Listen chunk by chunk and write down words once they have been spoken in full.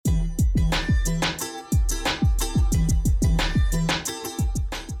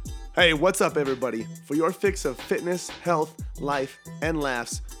Hey, what's up, everybody? For your fix of fitness, health, life, and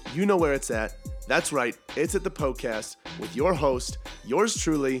laughs, you know where it's at. That's right, it's at the podcast with your host, yours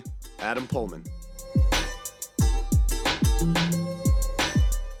truly, Adam Pullman.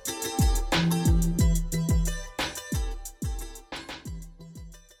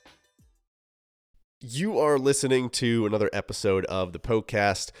 You are listening to another episode of the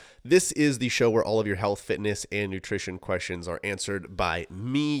podcast. This is the show where all of your health, fitness, and nutrition questions are answered by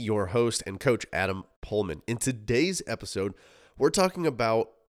me, your host and coach, Adam Pullman. In today's episode, we're talking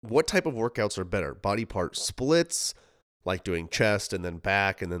about what type of workouts are better. Body part splits, like doing chest and then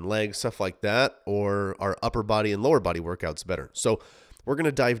back and then legs, stuff like that, or are upper body and lower body workouts better? So we're going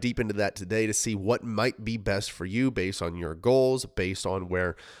to dive deep into that today to see what might be best for you based on your goals, based on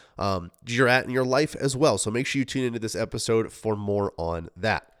where you're at in your life as well. So make sure you tune into this episode for more on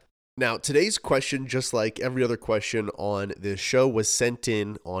that. Now, today's question, just like every other question on this show, was sent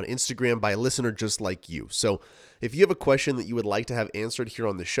in on Instagram by a listener just like you. So if you have a question that you would like to have answered here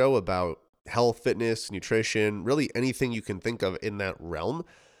on the show about health, fitness, nutrition, really anything you can think of in that realm,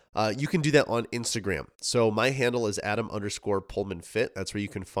 you can do that on Instagram. So my handle is Adam_PullmanFit. That's where you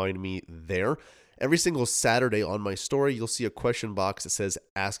can find me there. Every single Saturday on my story, you'll see a question box that says,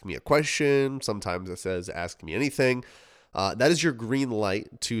 ask me a question. Sometimes it says, ask me anything. That is your green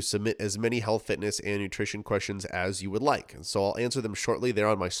light to submit as many health, fitness, and nutrition questions as you would like. And so I'll answer them shortly there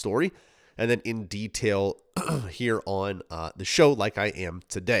on my story and then in detail here on the show like I am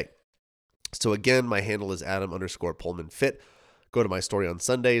today. So again, my handle is Adam_PullmanFit. Go to my story on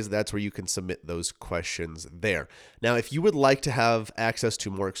Sundays. That's where you can submit those questions there. Now, if you would like to have access to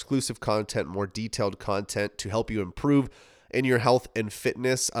more exclusive content, more detailed content to help you improve in your health and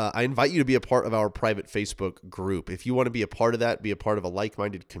fitness, I invite you to be a part of our private Facebook group. If you want to be a part of that, be a part of a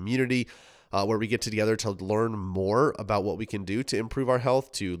like-minded community where we get together to learn more about what we can do to improve our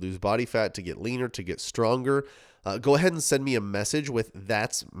health, to lose body fat, to get leaner, to get stronger, go ahead and send me a message with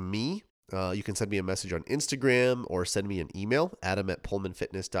 "That's me." You can send me a message on Instagram or send me an email,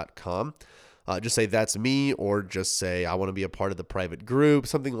 adam@pullmanfitness.com. Just say that's me, or just say I want to be a part of the private group,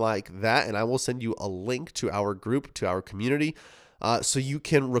 something like that. And I will send you a link to our group, to our community, so you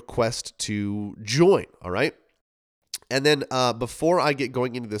can request to join. All right. And then before I get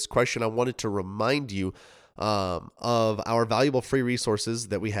going into this question, I wanted to remind you of our valuable free resources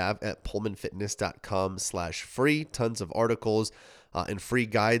that we have at pullmanfitness.com/free. Tons of articles and free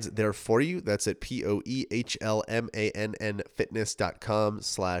guides there for you. That's at POEHLMANN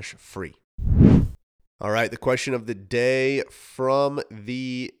fitness.com/free. All right, the question of the day from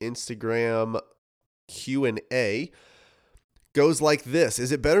the Instagram Q&A goes like this.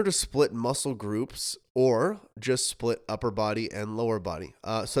 Is it better to split muscle groups or just split upper body and lower body?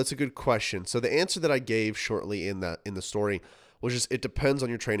 So that's a good question. So the answer that I gave shortly in the story was just, it depends on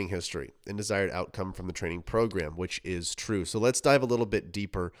your training history and desired outcome from the training program, which is true. So let's dive a little bit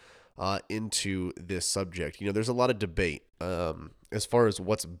deeper into this subject. You know, there's a lot of debate as far as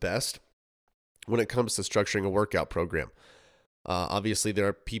what's best when it comes to structuring a workout program. Obviously, there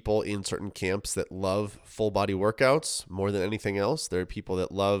are people in certain camps that love full body workouts more than anything else. There are people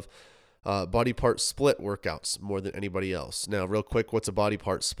that love body part split workouts more than anybody else. Now, real quick, what's a body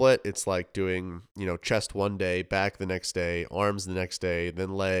part split? It's like doing, chest one day, back the next day, arms the next day, then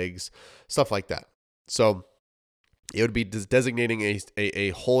legs, stuff like that. So it would be designating a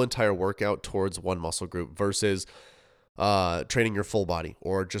whole entire workout towards one muscle group versus training your full body,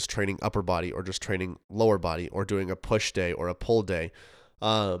 or just training upper body, or just training lower body, or doing a push day or a pull day.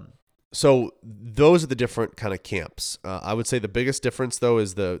 So those are the different kind of camps. I would say the biggest difference, though,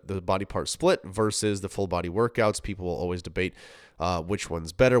 is the body part split versus the full body workouts. People will always debate which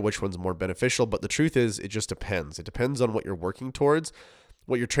one's better, which one's more beneficial. But the truth is, it just depends. It depends on what you're working towards,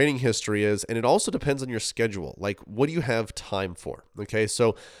 what your training history is, and it also depends on your schedule. Like, what do you have time for? Okay,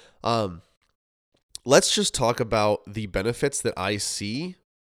 so let's just talk about the benefits that I see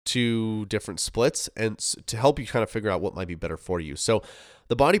to different splits and to help you kind of figure out what might be better for you. So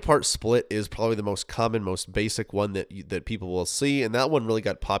the body part split is probably the most common, most basic one that people will see. And that one really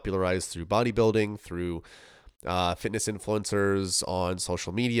got popularized through bodybuilding, through fitness influencers on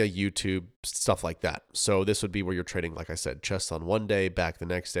social media, YouTube, stuff like that. So this would be where you're training, like I said, chest on one day, back the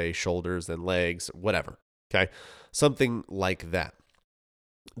next day, shoulders, then legs, whatever. Okay. Something like that.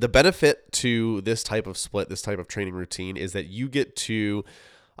 The benefit to this type of split, this type of training routine, is that you get to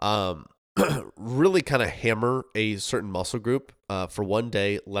really kind of hammer a certain muscle group for one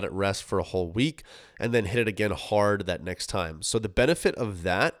day, let it rest for a whole week, and then hit it again hard that next time. So the benefit of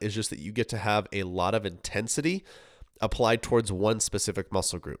that is just that you get to have a lot of intensity applied towards one specific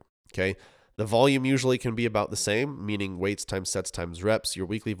muscle group. Okay. The volume usually can be about the same, meaning weights times sets times reps. Your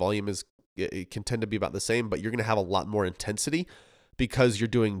weekly volume it can tend to be about the same, but you're going to have a lot more intensity because you're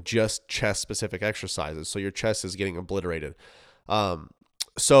doing just chest specific exercises. So your chest is getting obliterated.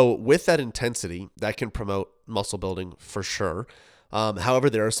 So with that intensity, that can promote muscle building for sure.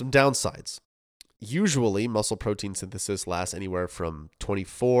 However, there are some downsides. Usually, muscle protein synthesis lasts anywhere from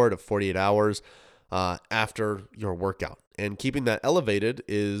 24 to 48 hours after your workout. And keeping that elevated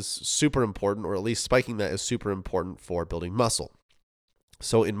is super important, or at least spiking that is super important for building muscle.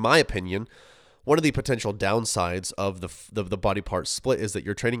 So in my opinion, one of the potential downsides of the body part split is that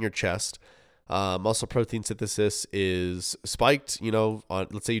you're training your chest. Muscle protein synthesis is spiked,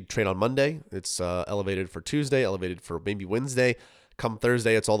 let's say you train on Monday, it's elevated for Tuesday, elevated for maybe Wednesday. Come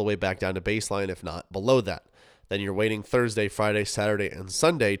Thursday, it's all the way back down to baseline, if not below that. Then you're waiting Thursday, Friday, Saturday, and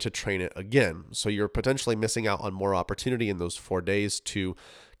Sunday to train it again. So you're potentially missing out on more opportunity in those 4 days to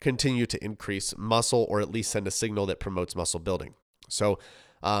continue to increase muscle, or at least send a signal that promotes muscle building. So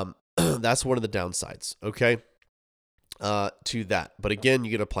that's one of the downsides, okay, to that. But again,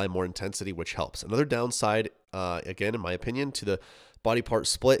 you get to apply more intensity, which helps. Another downside, again, in my opinion, to the body part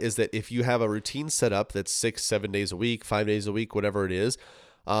split is that if you have a routine set up that's 6-7 days a week, 5 days a week, whatever it is,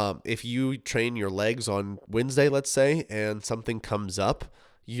 if you train your legs on Wednesday, let's say, and something comes up,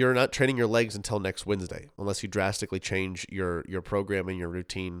 you're not training your legs until next Wednesday, unless you drastically change your program and your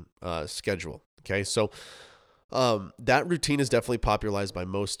routine schedule. Okay, so that routine is definitely popularized by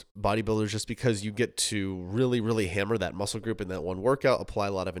most bodybuilders just because you get to really, really hammer that muscle group in that one workout, apply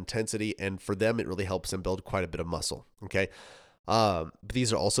a lot of intensity, and for them, it really helps them build quite a bit of muscle. Okay. But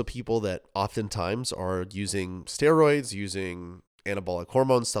these are also people that oftentimes are using steroids, using anabolic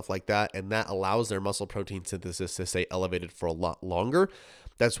hormones, stuff like that, and that allows their muscle protein synthesis to stay elevated for a lot longer.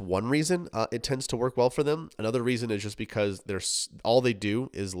 That's one reason it tends to work well for them. Another reason is just because all they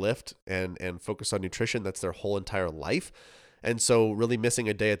do is lift and focus on nutrition. That's their whole entire life. And so really missing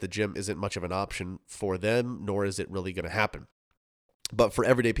a day at the gym isn't much of an option for them, nor is it really going to happen. But for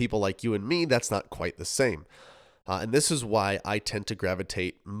everyday people like you and me, that's not quite the same. And this is why I tend to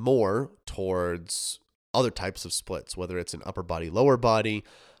gravitate more towards other types of splits, whether it's an upper body, lower body,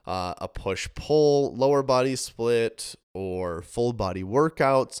 a push-pull lower body split, or full body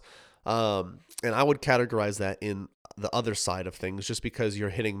workouts. And I would categorize that in the other side of things just because you're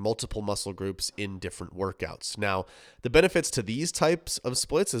hitting multiple muscle groups in different workouts. Now, the benefits to these types of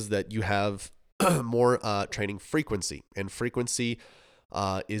splits is that you have more training frequency, and frequency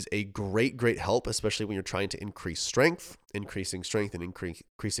is a great help, especially when you're trying to increase strength. Increasing strength and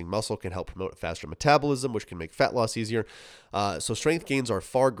increasing muscle can help promote faster metabolism, which can make fat loss easier. So strength gains are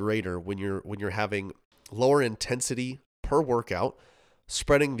far greater when you're having lower intensity per workout,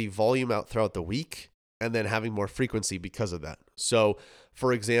 spreading the volume out throughout the week, and then having more frequency because of that. So,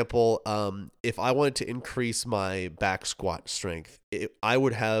 for example, if I wanted to increase my back squat strength, I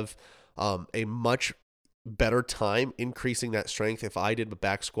would have a much better time increasing that strength if I did a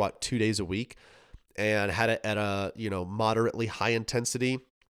back squat 2 days a week and had it at a moderately high intensity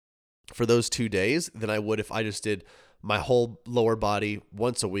for those 2 days than I would if I just did my whole lower body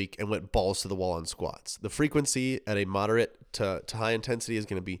once a week and went balls to the wall on squats. The frequency at a moderate to high intensity is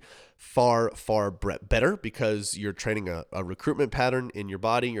going to be far better because you're training a recruitment pattern in your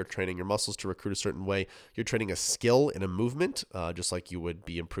body. You're training your muscles to recruit a certain way. You're training a skill in a movement, just like you would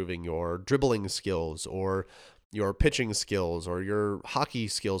be improving your dribbling skills or your pitching skills or your hockey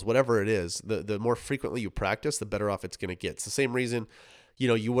skills, whatever it is. The more frequently you practice, the better off it's going to get. It's the same reason,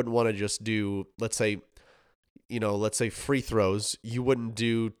 you wouldn't want to just do, let's say free throws. You wouldn't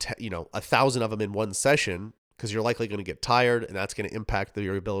do 1,000 of them in one session because you're likely going to get tired, and that's going to impact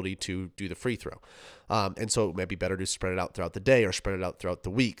your ability to do the free throw. And so it might be better to spread it out throughout the day or spread it out throughout the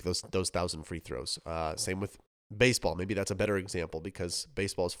week, those 1,000 free throws. Same with baseball. Maybe that's a better example because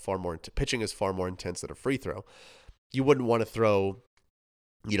baseball is pitching is far more intense than a free throw. You wouldn't want to throw,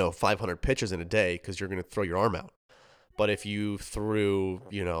 500 pitches in a day because you're going to throw your arm out. But if you threw,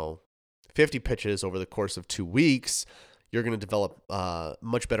 50 pitches over the course of 2 weeks, you're going to develop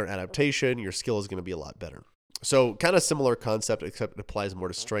much better adaptation. Your skill is going to be a lot better. So kind of similar concept, except it applies more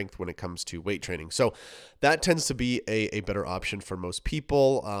to strength when it comes to weight training. So that tends to be a better option for most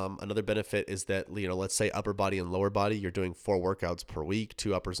people. Another benefit is that, let's say upper body and lower body, you're doing 4 workouts per week,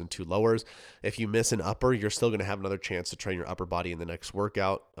 2 uppers and 2 lowers. If you miss an upper, you're still going to have another chance to train your upper body in the next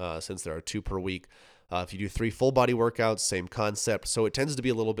workout since there are 2 per week. If you do 3 full body workouts, same concept. So it tends to be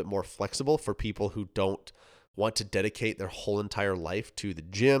a little bit more flexible for people who don't want to dedicate their whole entire life to the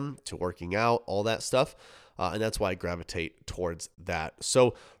gym, to working out, all that stuff. And that's why I gravitate towards that.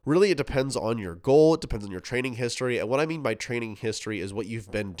 So really it depends on your goal. It depends on your training history. And what I mean by training history is what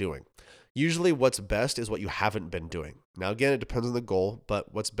you've been doing. Usually what's best is what you haven't been doing. Now, again, it depends on the goal,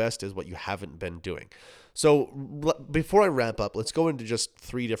 but what's best is what you haven't been doing. So before I wrap up, let's go into just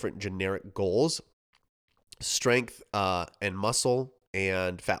 3 different generic goals: strength and muscle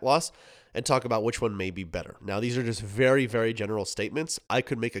and fat loss, and talk about which one may be better. Now, these are just very, very general statements. I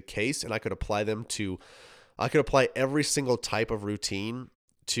could make a case and I could apply every single type of routine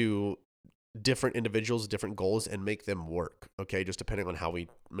to different individuals, different goals, and make them work. Okay. Just depending on how we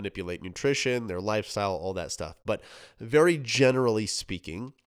manipulate nutrition, their lifestyle, all that stuff. But very generally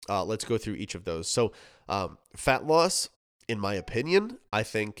speaking, let's go through each of those. So, fat loss, in my opinion, I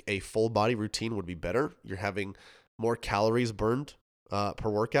think a full body routine would be better. You're having more calories burned per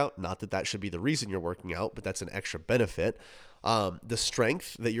workout. Not that that should be the reason you're working out, but that's an extra benefit. The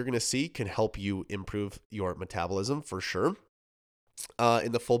strength that you're going to see can help you improve your metabolism for sure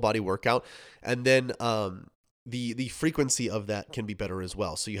in the full body workout. And then the frequency of that can be better as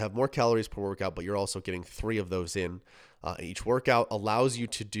well. So you have more calories per workout, but you're also getting 3 of those in each workout. Allows you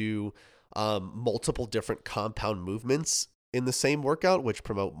to do multiple different compound movements in the same workout, which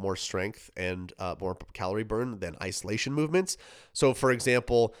promote more strength and more calorie burn than isolation movements. So for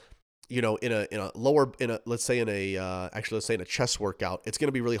example, let's say in a chest workout, it's going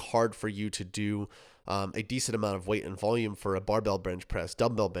to be really hard for you to do a decent amount of weight and volume for a barbell bench press,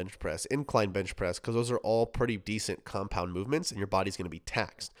 dumbbell bench press, incline bench press, because those are all pretty decent compound movements and your body's going to be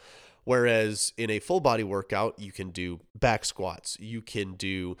taxed. Whereas in a full body workout, you can do back squats, you can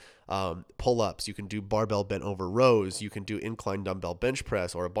do pull-ups, you can do barbell bent over rows, you can do incline dumbbell bench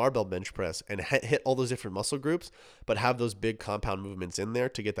press or a barbell bench press and hit all those different muscle groups, but have those big compound movements in there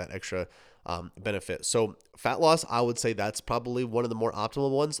to get that extra benefit. So fat loss, I would say that's probably one of the more optimal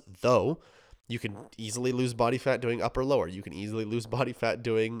ones, though you can easily lose body fat doing upper lower. You can easily lose body fat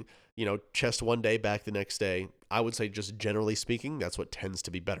doing, chest one day, back the next day. I would say just generally speaking, that's what tends to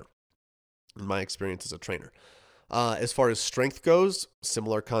be better in my experience as a trainer. As far as strength goes,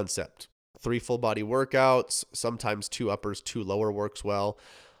 similar concept. 3 full body workouts, sometimes 2 uppers, 2 lower works well.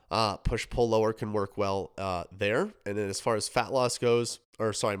 Push pull lower can work well there. And then as far as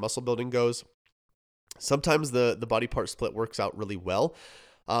muscle building goes, sometimes the body part split works out really well.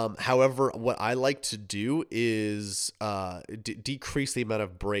 However, what I like to do is decrease the amount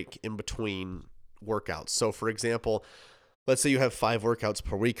of break in between workouts. So for example, let's say you have 5 workouts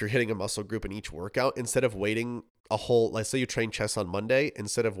per week, you're hitting a muscle group in each workout. Instead of waiting let's say you train chest on Monday,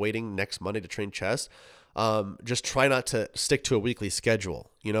 instead of waiting next Monday to train chest, just try not to stick to a weekly schedule,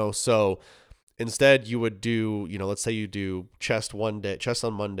 so instead you would do, let's say you do chest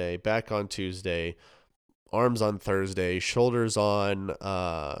on Monday, back on Tuesday, arms on Thursday, shoulders on,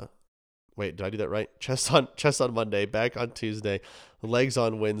 wait, did I do that right? Chest on Monday, back on Tuesday, legs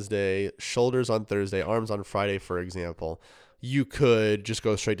on Wednesday, shoulders on Thursday, arms on Friday, for example. You could just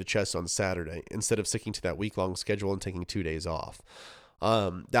go straight to chest on Saturday instead of sticking to that week-long schedule and taking 2 days off.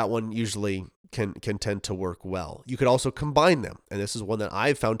 That one usually can tend to work well. You could also combine them, and this is one that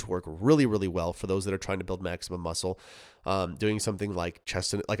I've found to work really, really well for those that are trying to build maximum muscle. Doing something like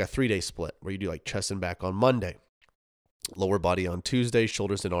like a 3-day split where you do like chest and back on Monday, lower body on Tuesday,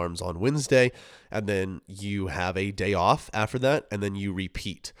 shoulders and arms on Wednesday, and then you have a day off after that, and then you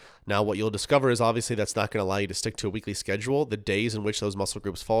repeat. Now, what you'll discover is obviously that's not going to allow you to stick to a weekly schedule. The days in which those muscle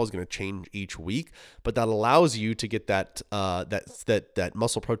groups fall is going to change each week, but that allows you to get that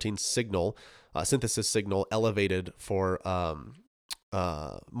muscle protein signal, synthesis signal elevated for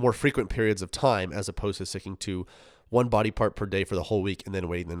more frequent periods of time, as opposed to sticking to one body part per day for the whole week and then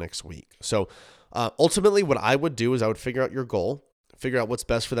waiting the next week. So ultimately what I would do is I would figure out your goal, figure out what's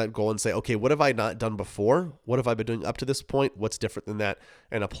best for that goal, and say, okay, what have I not done before? What have I been doing up to this point? What's different than that?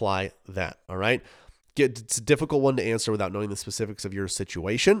 And apply that. All right. It's a difficult one to answer without knowing the specifics of your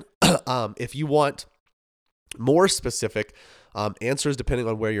situation. If you want more specific answers depending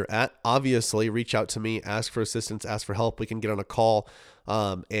on where you're at, obviously reach out to me, ask for assistance, ask for help. We can get on a call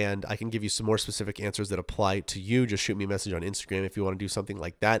and I can give you some more specific answers that apply to you. Just shoot me a message on Instagram if you want to do something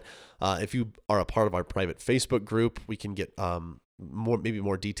like that. If you are a part of our private Facebook group, we can get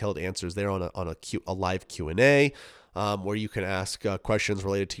more detailed answers there on a live Q&A. Where you can ask questions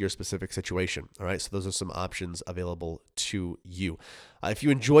related to your specific situation. All right. So those are some options available to you. If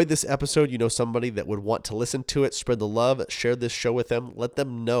you enjoyed this episode, you know somebody that would want to listen to it, spread the love, share this show with them. Let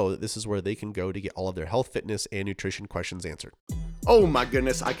them know that this is where they can go to get all of their health, fitness, and nutrition questions answered. Oh my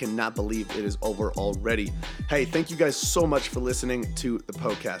goodness, I cannot believe it is over already. Hey, thank you guys so much for listening to the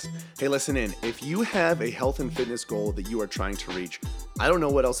podcast. Hey, listen in. If you have a health and fitness goal that you are trying to reach, I don't know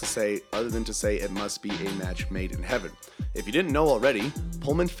what else to say other than to say it must be a match made in heaven. If you didn't know already,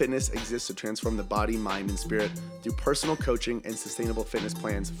 Pullman Fitness exists to transform the body, mind, and spirit through personal coaching and sustainable fitness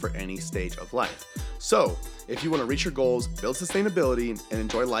plans for any stage of life. So, if you want to reach your goals, build sustainability, and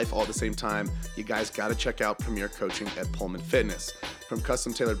enjoy life all at the same time, you guys got to check out Premier Coaching at Pullman Fitness. From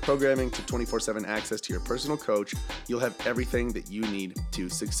custom-tailored programming to 24/7 access to your personal coach, you'll have everything that you need to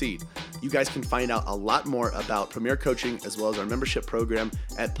succeed. You guys can find out a lot more about Premier Coaching as well as our membership program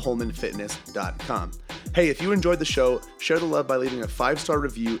at pullmanfitness.com. Hey, if you enjoyed the show, share the love by leaving a 5-star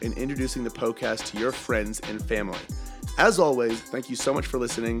review and introducing the podcast to your friends and family. As always, thank you so much for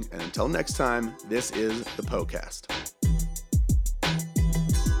listening, and until next time, this is the PoCast.